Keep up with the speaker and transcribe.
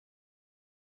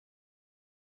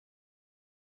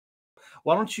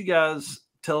why don't you guys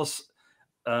tell us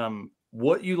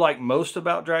what you like most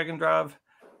about Drag and Drive,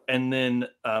 and then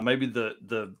maybe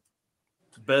the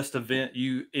best event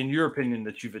in your opinion,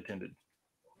 that you've attended.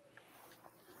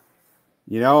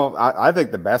 I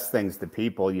think the best thing's the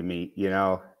people you meet.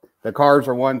 The cars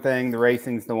are one thing, the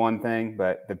racing's the one thing,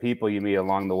 but the people you meet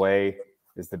along the way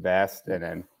is the best. And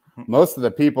then most of the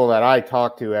people that I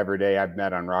talk to every day, I've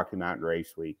met on Rocky Mountain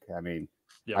Race Week. I mean,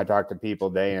 I talk to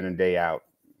people day in and day out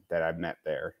that I've met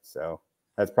there. So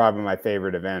that's probably my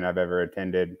favorite event I've ever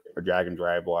attended for Drag and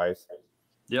Drive wise.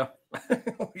 Yeah.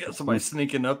 We got somebody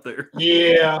sneaking up there.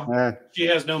 Yeah. She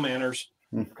has no manners.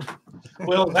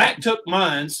 Well, that took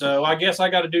mine, so I guess I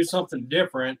got to do something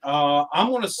different. I'm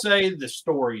going to say the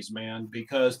stories, man,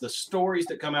 because the stories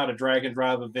that come out of Drag and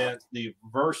Drive events, the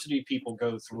adversity people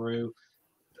go through,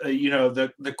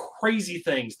 the crazy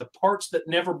things, the parts that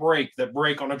never break that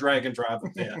break on a Drag and Drive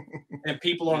event, and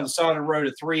people on the side of the road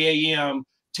at 3 a.m.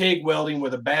 TIG welding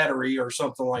with a battery or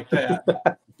something like that.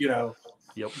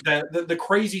 The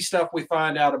crazy stuff we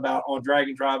find out about on Drag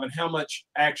and Drive, and how much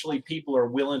actually people are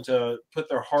willing to put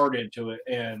their heart into it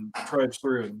and trudge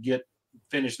through and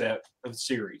finish that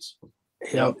series.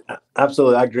 Yeah,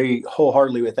 absolutely. I agree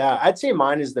wholeheartedly with that. I'd say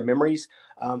mine is the memories.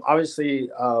 Obviously,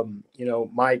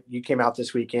 Mike, you came out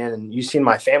this weekend and you've seen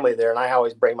my family there, and I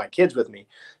always bring my kids with me.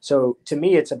 So to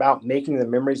me, it's about making the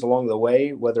memories along the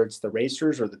way, whether it's the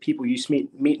racers or the people you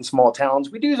meet in small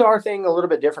towns. We do our thing a little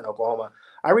bit different in Oklahoma.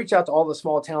 I reach out to all the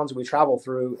small towns we travel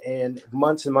through, and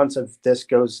months of this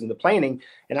goes into planning,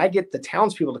 and I get the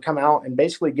townspeople to come out and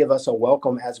basically give us a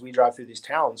welcome as we drive through these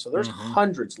towns. So there's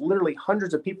literally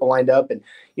hundreds of people lined up. And,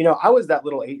 I was that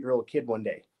little 8-year-old kid one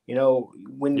day.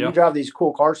 When we drive these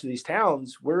cool cars to these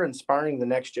towns, we're inspiring the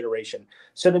next generation.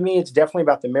 So to me, it's definitely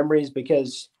about the memories,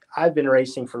 because I've been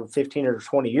racing for 15 or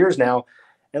 20 years now.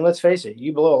 And let's face it,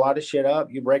 you blow a lot of shit up,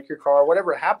 you break your car,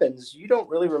 whatever happens, you don't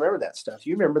really remember that stuff.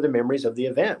 You remember the memories of the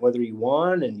event, whether you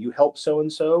won and you helped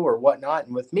so-and-so or whatnot.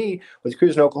 And with me, with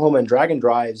Cruis'n Oklahoma and Drag and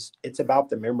Drives, it's about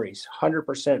the memories,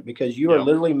 100%, because you are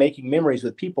literally making memories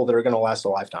with people that are going to last a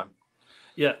lifetime.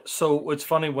 Yeah. So it's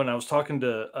funny, when I was talking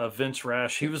to Vince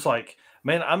Rash, he was like,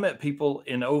 man, I met people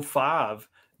in 05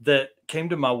 that came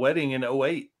to my wedding in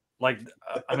 08. Like,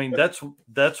 I mean, that's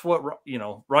what,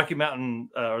 Rocky Mountain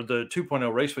or the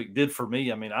 2.0 Race Week did for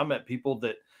me. I mean, I met people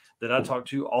that I talk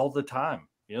to all the time,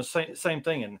 same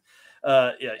thing. And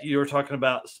you were talking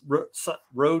about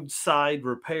roadside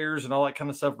repairs and all that kind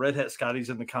of stuff. Red Hat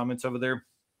Scotty's in the comments over there.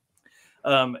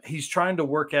 He's trying to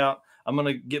work out. I'm going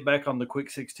to get back on the quick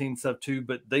 16 stuff too,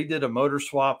 but they did a motor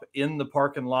swap in the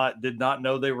parking lot. Did not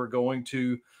know they were going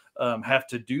to have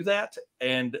to do that,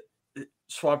 and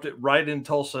swapped it right in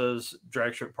Tulsa's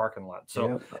drag strip parking lot.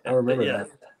 So I remember that.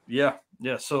 Yeah.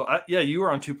 So you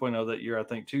were on 2.0 that year, I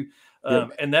think too.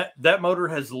 And that motor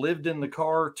has lived in the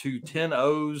car to 10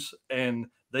 O's, and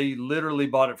they literally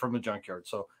bought it from a junkyard.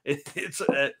 So it's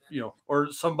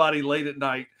or somebody late at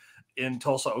night in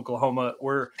Tulsa, Oklahoma.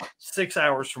 We're 6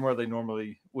 hours from where they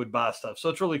normally would buy stuff. So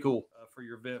it's really cool for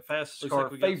your event. Fastest car,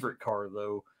 favorite car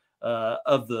though,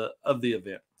 of the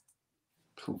event.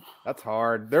 That's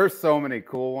hard. There's so many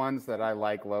cool ones that I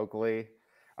like locally.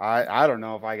 I don't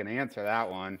know if I can answer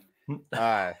that one.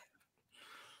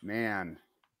 Man,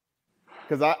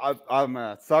 because I'm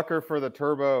a sucker for the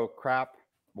turbo crap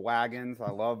wagons.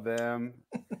 I love them.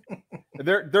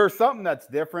 There's something that's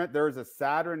different. There's a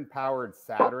Saturn powered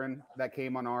Saturn that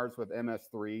came on ours with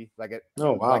MS3. Like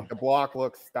the block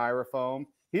looks styrofoam.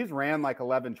 He's ran like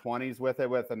 1120s with it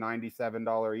with a $97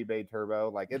 eBay turbo.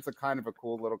 Like, it's a kind of a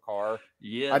cool little car.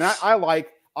 Yes. And I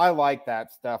like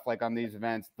that stuff. Like on these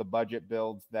events, the budget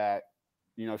builds that,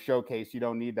 showcase you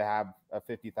don't need to have a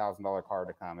 $50,000 car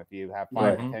to come. If you have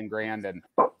 $5 to 10 grand and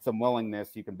some willingness,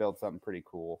 you can build something pretty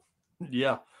cool.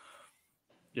 Yeah.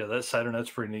 Yeah. That Saturn, that's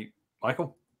pretty neat.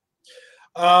 Michael?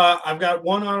 I've got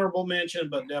one honorable mention,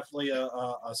 but definitely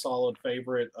a solid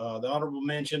favorite. The honorable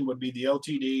mention would be the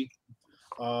LTD.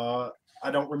 I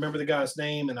don't remember the guy's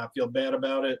name, and I feel bad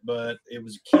about it, but it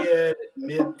was a kid,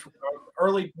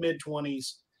 early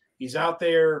mid-20s. He's out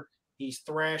there. He's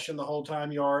thrashing the whole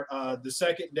time yard. The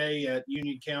second day at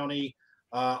Union County,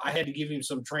 I had to give him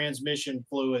some transmission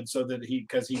fluid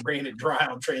because he ran it dry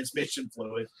on transmission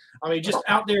fluid. I mean, just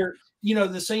out there,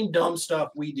 the same dumb stuff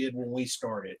we did when we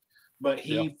started. But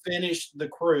he finished the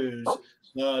cruise.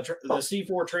 The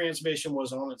C4 transmission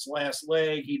was on its last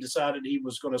leg. He decided he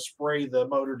was going to spray the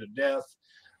motor to death.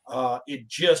 It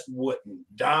just wouldn't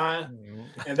die.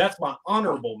 And that's my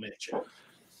honorable mention.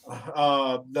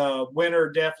 The winner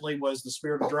definitely was the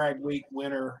Spirit of Drag Week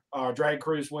winner, Drag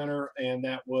Cruise winner, and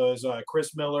that was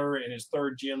Chris Miller in his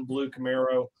third gen blue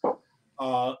Camaro.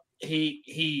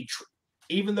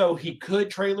 even though he could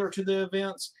trailer to the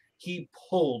events, he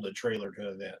pulled a trailer to the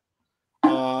event.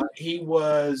 He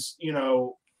was,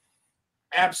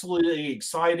 absolutely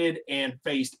excited and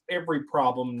faced every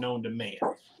problem known to man.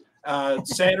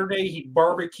 Saturday, he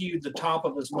barbecued the top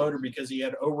of his motor because he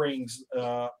had O-rings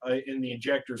in the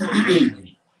injectors.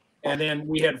 And then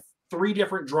we had 3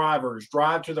 different drivers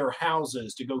drive to their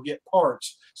houses to go get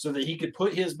parts so that he could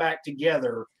put his back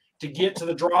together to get to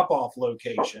the drop-off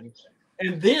location.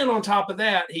 And then on top of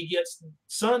that,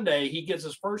 Sunday, he gets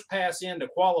his first pass in to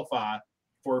qualify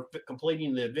for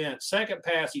completing the event. Second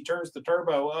pass, he turns the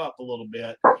turbo up a little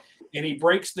bit, and he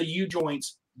breaks the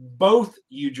U-joints, both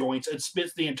U-joints, and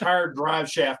spits the entire drive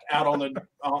shaft out on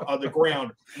the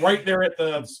ground right there at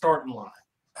the starting line.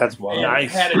 That's wild.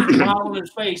 Nice. Had a smile on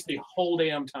his face the whole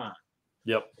damn time.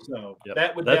 Yep. So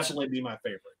that would definitely be my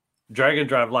favorite. Dragon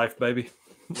Drive life, baby.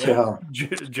 Yeah.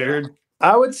 Jared?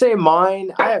 I would say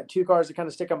mine. I have 2 cars that kind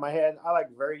of stick on my head. I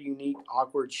like very unique,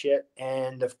 awkward shit.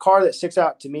 And the car that sticks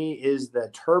out to me is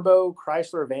the turbo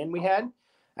Chrysler van we had.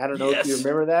 I don't know if you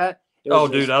remember that.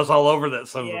 Dude, I was all over that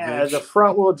son of a bitch. It's a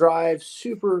front wheel drive,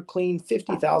 super clean,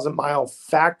 50,000 mile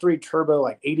factory turbo,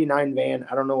 like 89 van.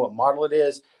 I don't know what model it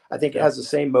is. I think it has the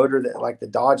same motor that like the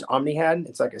Dodge Omni had.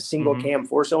 It's like a single cam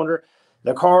 4-cylinder.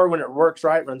 The car, when it works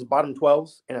right, runs bottom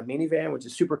 12s in a minivan, which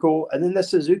is super cool. And then the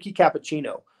Suzuki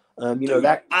Cappuccino. Dude,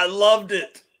 that I loved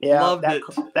it. Yeah,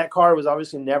 that car was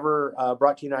obviously never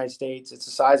brought to the United States. It's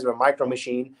the size of a micro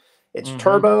machine. It's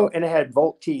turbo, and it had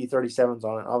Volt T 37s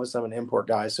on it. Obviously, I'm an import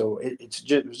guy, so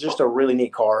it was just a really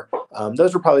neat car.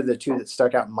 Those were probably the 2 that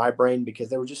stuck out in my brain because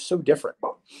they were just so different.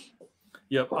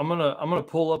 Yep, I'm gonna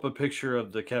pull up a picture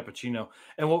of the Cappuccino.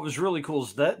 And what was really cool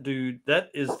is that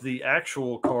is the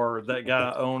actual car that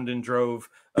guy owned and drove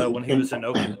when he was in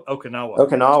Okinawa.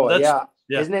 Okinawa, so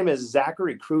yeah. His name is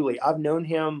Zachary Crewley. I've known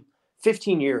him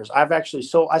 15 years. I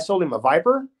sold him a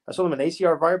Viper. I sold him an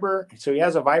ACR Viper. So he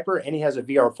has a Viper and he has a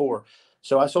VR4.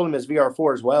 So I sold him his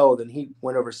VR4 as well. Then he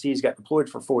went overseas, got deployed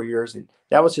for 4 years. And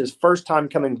that was his first time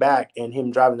coming back and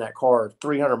him driving that car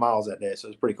 300 miles that day. So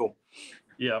it was pretty cool.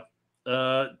 Yeah.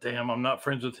 Damn, I'm not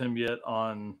friends with him yet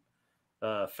on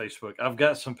Facebook. I've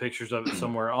got some pictures of it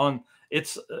somewhere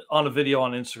it's on a video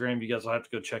on Instagram. You guys will have to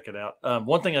go check it out.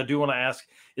 One thing I do want to ask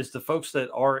is the folks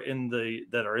that are in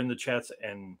the chats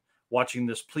and watching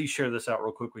this, please share this out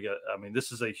real quick.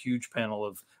 This is a huge panel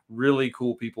of really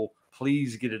cool people.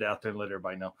 Please get it out there and let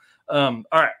everybody know. All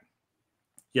right.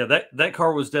 Yeah, that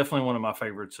car was definitely one of my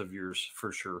favorites of yours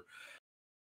for sure.